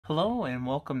Hello and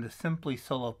welcome to Simply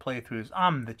Solo Playthroughs.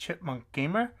 I'm the Chipmunk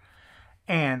Gamer,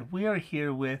 and we are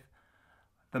here with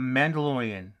the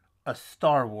Mandalorian, a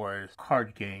Star Wars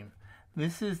card game.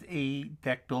 This is a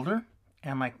deck builder,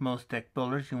 and like most deck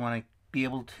builders, you want to be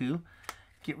able to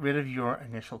get rid of your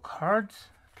initial cards,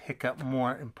 pick up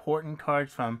more important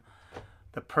cards from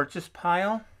the purchase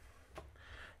pile.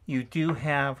 You do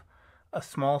have a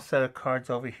small set of cards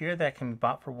over here that can be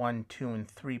bought for 1, 2, and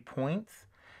 3 points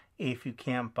if you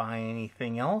can't buy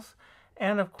anything else.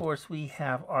 And of course we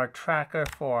have our tracker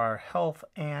for our health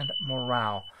and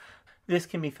morale. This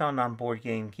can be found on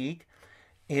BoardgameGeek.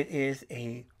 It is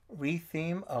a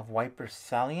retheme of Wipers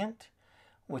Salient,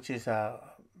 which is a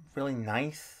really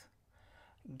nice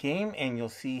game, and you'll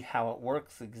see how it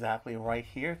works exactly right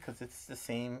here because it's the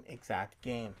same exact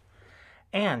game.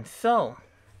 And so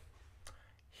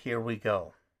here we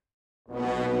go.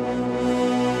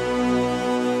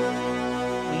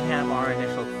 We have our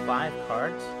initial 5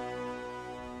 cards,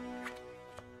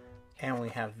 and we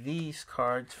have these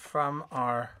cards from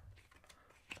our,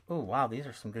 oh wow, these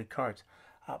are some good cards,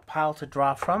 pile to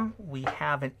draw from. We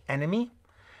have an enemy.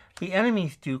 The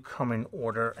enemies do come in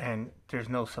order, and there's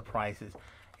no surprises.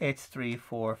 It's 3,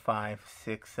 4, 5,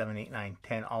 6, 7, 8, 9,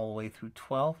 10, all the way through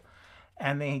 12,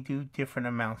 and they do different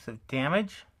amounts of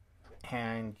damage,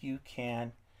 and you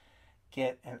can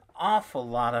get an awful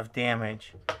lot of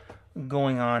damage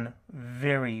going on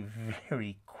very,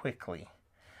 very quickly.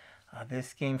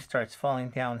 This game starts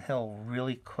falling downhill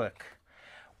really quick.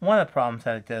 One of the problems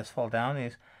that it does fall down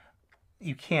is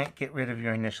you can't get rid of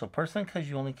your initial person because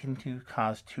you only can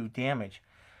cause 2 damage.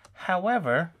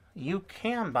 However, you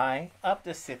can buy up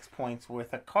to 6 points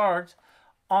worth of cards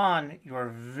on your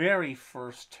very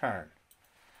first turn.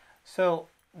 So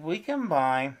we can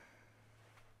buy,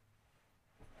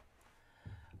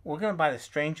 we're going to buy the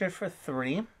Stranger for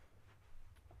 3.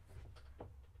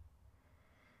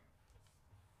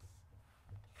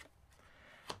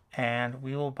 And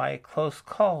we will buy a Close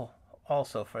Call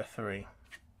also for 3.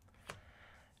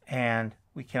 And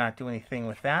we cannot do anything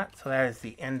with that, so that is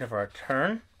the end of our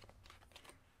turn.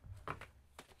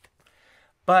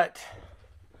 But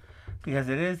because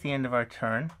it is the end of our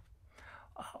turn,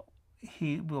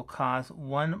 he will cause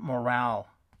 1 morale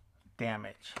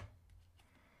damage.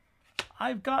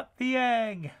 I've got the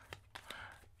egg!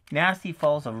 Nasty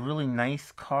Fall's a really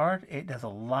nice card. It does a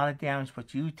lot of damage,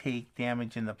 but you take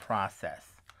damage in the process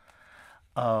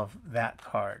of that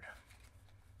card.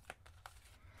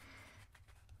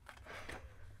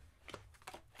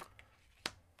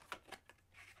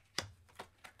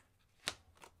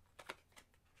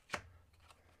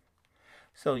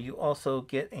 So you also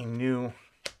get a new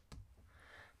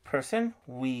person.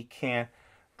 We can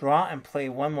draw and play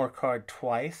 1 more card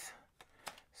twice.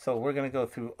 So we're going to go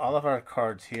through all of our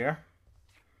cards here.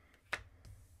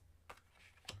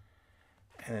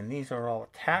 And then these are all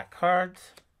attack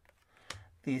cards.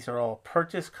 These are all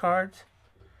purchase cards.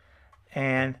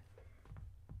 And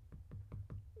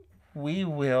we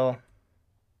will,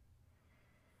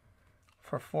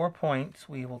 for 4 points,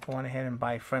 we will go on ahead and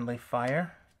buy Friendly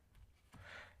Fire.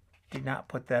 Did not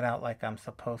put that out like I'm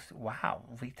supposed to. Wow,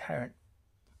 Retyrant.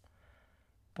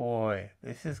 Boy,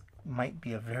 this might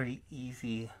be a very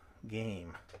easy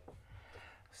game.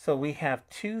 So we have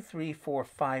 2, 3, 4,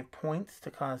 5 points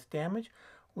to cause damage.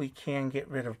 We can get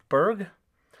rid of Berg.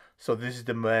 So this is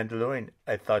the Mandalorian.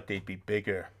 I thought they'd be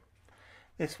bigger.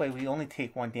 This way we only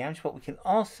take 1 damage, but we can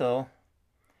also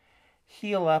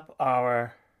heal up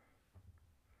our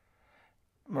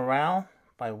morale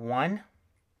by 1.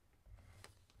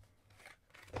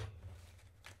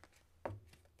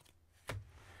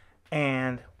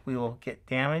 And we will get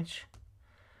damage.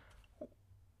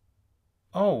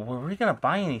 Oh, were we going to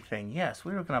buy anything? Yes,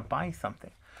 we were going to buy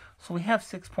something. So we have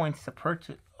 6 points to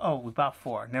purchase. Oh, we bought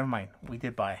 4. Never mind. We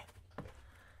did buy.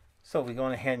 So we go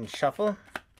ahead and shuffle.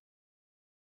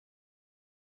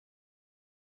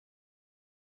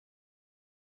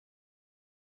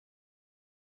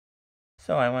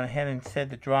 So I went ahead and said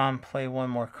to draw and play 1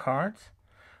 more card.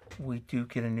 We do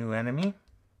get a new enemy.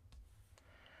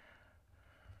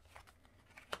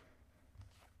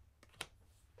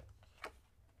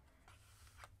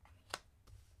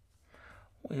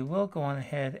 We will go on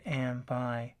ahead and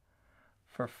buy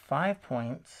for 5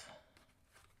 points.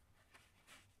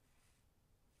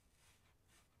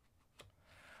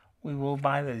 We will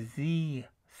buy the Z6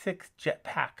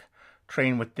 Jetpack.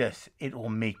 Train with this. It will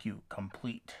make you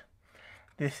complete.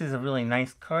 This is a really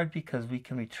nice card because we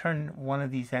can return one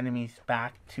of these enemies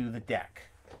back to the deck.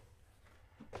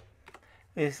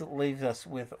 This leaves us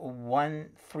with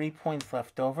 3 points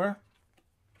left over.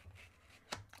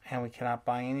 And we cannot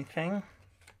buy anything.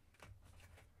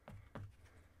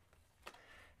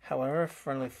 However,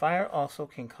 friendly fire also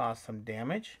can cause some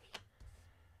damage.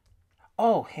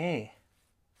 Oh, hey.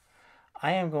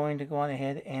 I am going to go on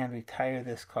ahead and retire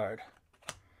this card,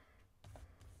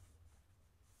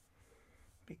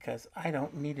 because I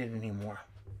don't need it anymore.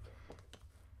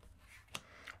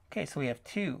 Okay, so we have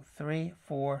 2, 3,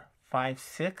 4, 5,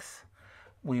 6.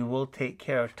 We will take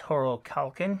care of Toro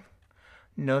Kalkin.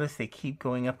 Notice they keep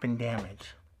going up in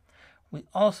damage. We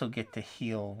also get to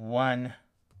heal 1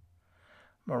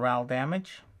 morale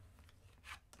damage.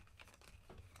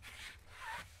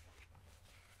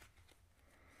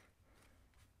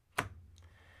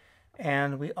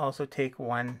 And we also take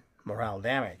 1 morale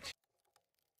damage.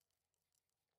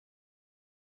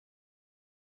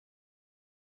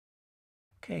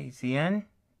 Okay, Zien.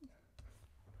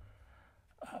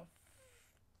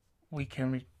 We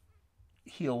can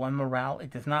heal 1 morale.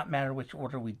 It does not matter which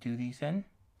order we do these in.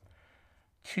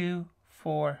 2,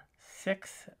 4,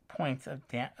 6 points of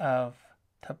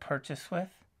to purchase with.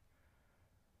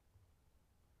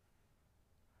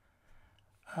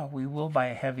 We will buy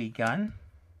a heavy gun.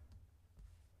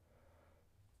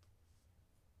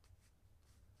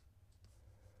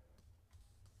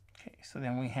 Okay, so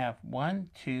then we have 1,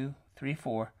 2, 3,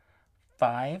 4,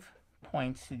 5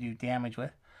 points to do damage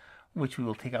with, which we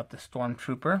will take out the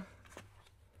Stormtrooper.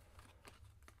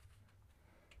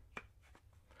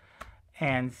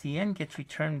 And Zien gets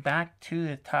returned back to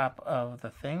the top of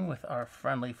the thing with our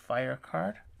friendly fire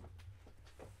card.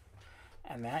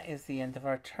 And that is the end of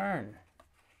our turn.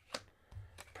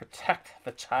 Protect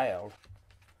the child.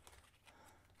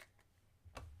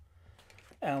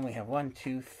 And we have 1,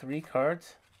 2, 3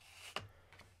 cards,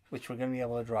 which we're going to be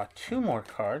able to draw 2 more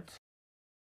cards.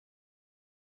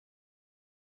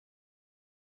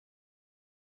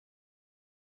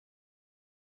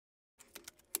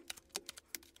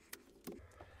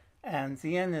 And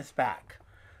Zien is back.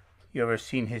 You ever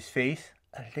seen his face?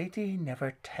 A lady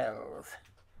never tells.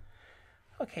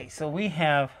 Okay, so we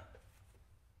have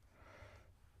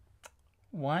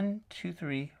 1, 2,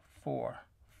 3, 4,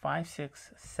 5,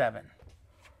 6, 7.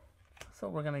 So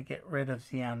we're going to get rid of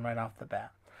Zien right off the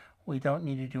bat. We don't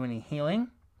need to do any healing.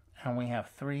 And we have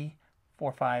 3,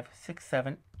 4, 5, 6,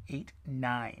 7, 8,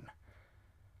 9.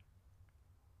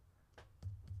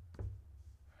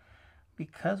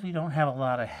 Because we don't have a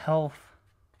lot of health,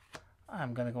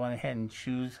 I'm going to go on ahead and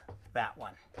choose that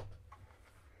one.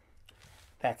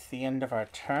 That's the end of our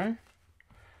turn.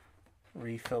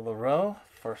 Refill the row.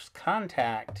 First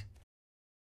contact.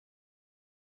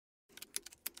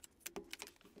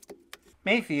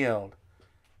 Mayfield.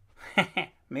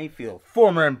 Mayfield,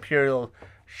 former Imperial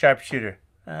sharpshooter.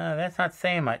 That's not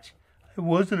saying much. I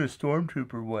wasn't a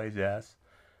stormtrooper, wise ass.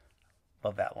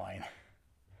 Love that line.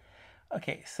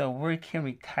 Okay, so we can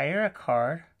retire a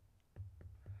card,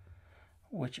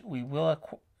 which we will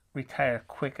retire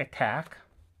quick attack.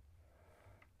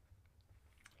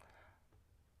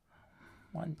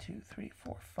 1, 2, 3,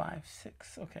 4, 5,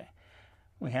 6. Okay,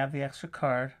 we have the extra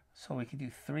card, so we can do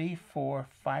 3, 4,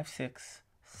 5, 6,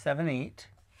 7, 8.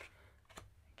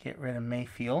 Get rid of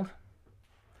Mayfield.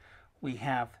 We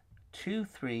have 2,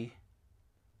 3,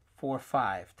 4,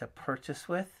 5 to purchase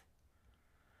with.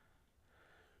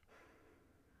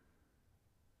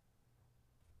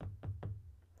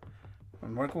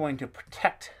 And we're going to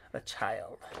protect the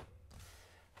child.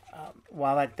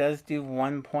 While that does do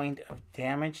 1 point of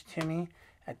damage to me,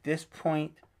 at this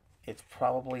point, it's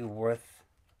probably worth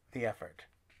the effort.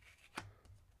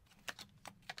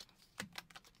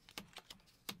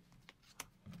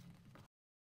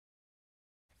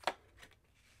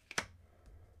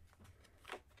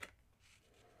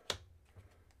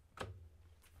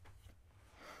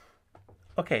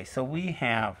 Okay, so we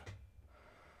have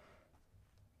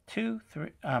 2,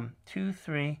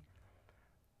 3,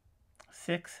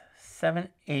 6, 7,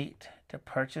 8 to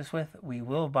purchase with. We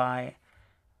will buy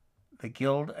the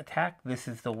guild attack. This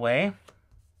is the way.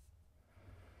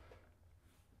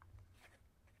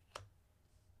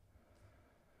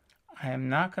 I am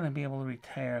not going to be able to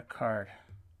retire a card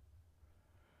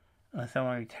unless I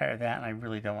want to retire that, and I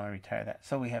really don't want to retire that.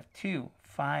 So we have 2,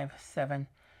 5, 7,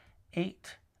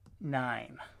 8,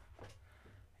 9.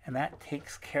 And that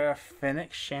takes care of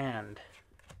Fennec Shand.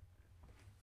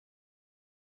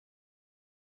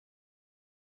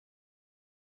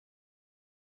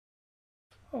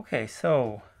 Okay,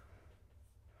 so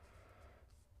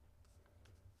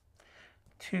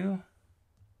 2,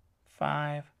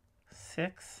 5,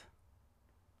 6.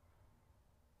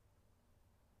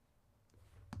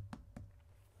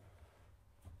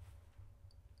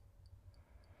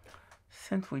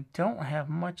 Since we don't have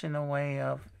much in the way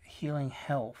of healing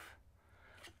health,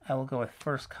 I will go with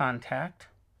first contact.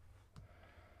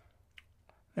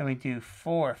 Then we do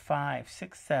 4, 5,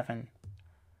 6, 7,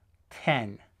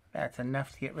 10. That's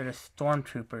enough to get rid of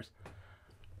stormtroopers.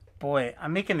 Boy,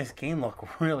 I'm making this game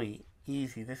look really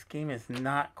easy. This game is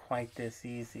not quite this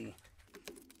easy.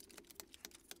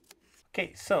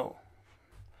 Okay, so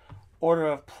order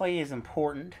of play is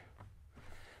important.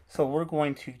 So we're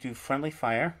going to do friendly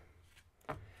fire.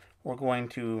 We're going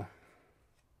to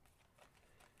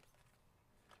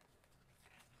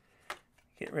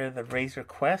get rid of the Razor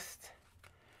Quest.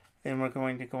 Then we're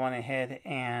going to go on ahead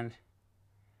and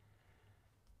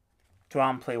draw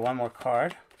and play one more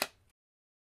card.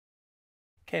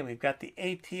 Okay, we've got the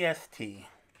ATST.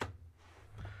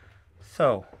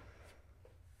 So,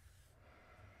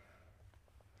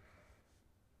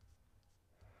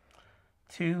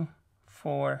 two,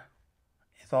 4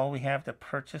 is all we have to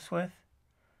purchase with.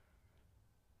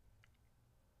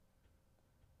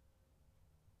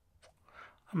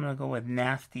 I'm going to go with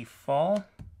Nasty Fall.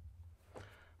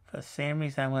 For the same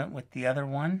reason I went with the other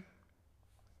one.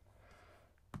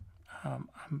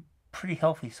 I'm pretty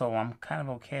healthy, so I'm kind of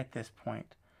okay at this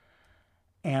point.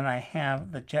 And I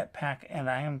have the jetpack, and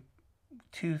I am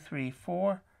 2, 3,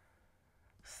 4,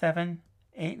 7,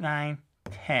 8, 9,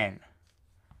 10.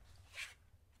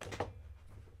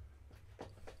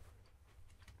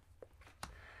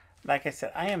 Like I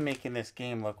said, I am making this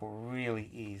game look really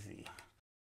easy.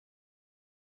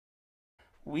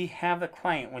 We have the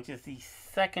client, which is the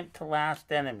second to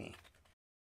last enemy.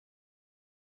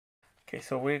 Okay,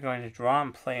 so we're going to draw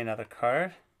and play another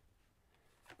card.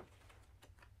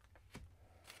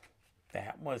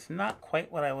 That was not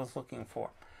quite what I was looking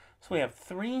for. So we have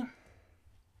 3,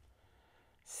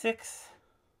 6,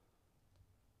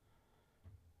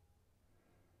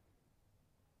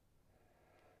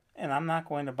 and I'm not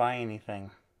going to buy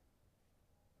anything.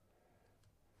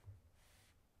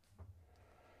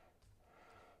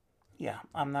 Yeah,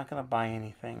 I'm not going to buy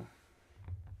anything.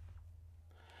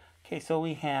 Okay, so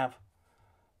we have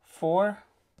 4,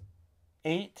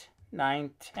 8,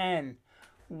 9, 10.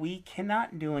 We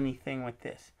cannot do anything with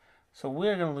this. So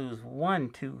we're going to lose 1,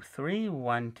 2, 3,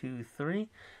 1, 2, 3.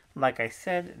 Like I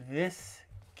said, this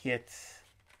gets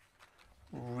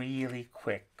really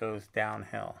quick, goes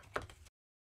downhill.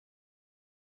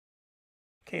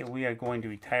 Okay, we are going to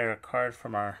retire a card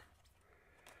from our,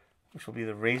 which will be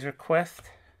the Razor Crest.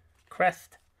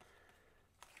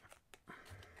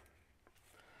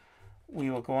 We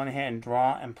will go on ahead and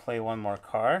draw and play one more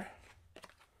card.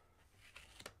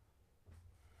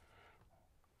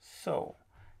 So,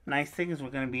 nice thing is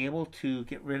we're going to be able to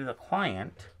get rid of the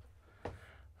client.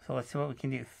 So let's see what we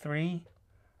can do. 3,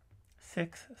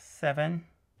 6, 7.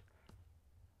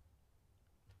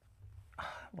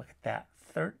 Look at that.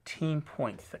 13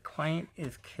 points. The client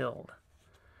is killed.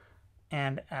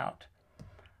 And out.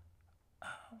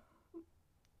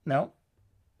 No.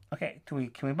 Okay, can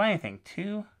we buy anything?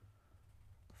 2,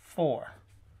 4.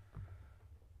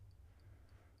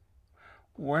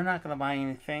 We're not going to buy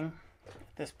anything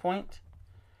at this point.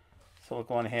 So we'll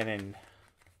go on ahead and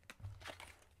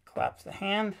collapse the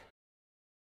hand.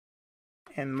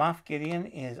 And Moff Gideon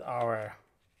is our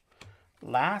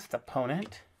last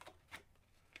opponent.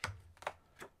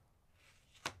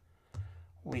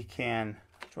 We can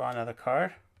draw another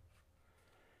card.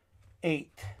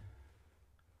 8,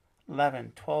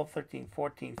 11, 12, 13,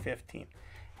 14, 15.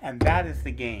 And that is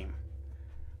the game.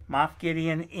 Moff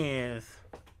Gideon is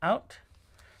out.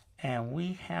 And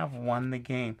we have won the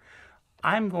game.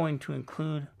 I'm going to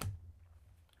include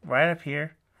right up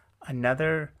here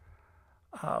another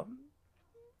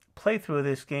playthrough of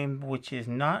this game, which is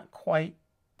not quite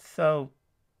so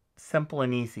simple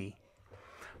and easy.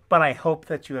 But I hope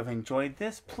that you have enjoyed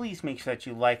this. Please make sure that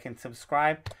you like and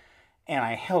subscribe. And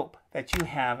I hope that you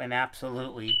have an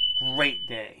absolutely great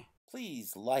day.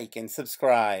 Please like and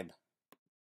subscribe.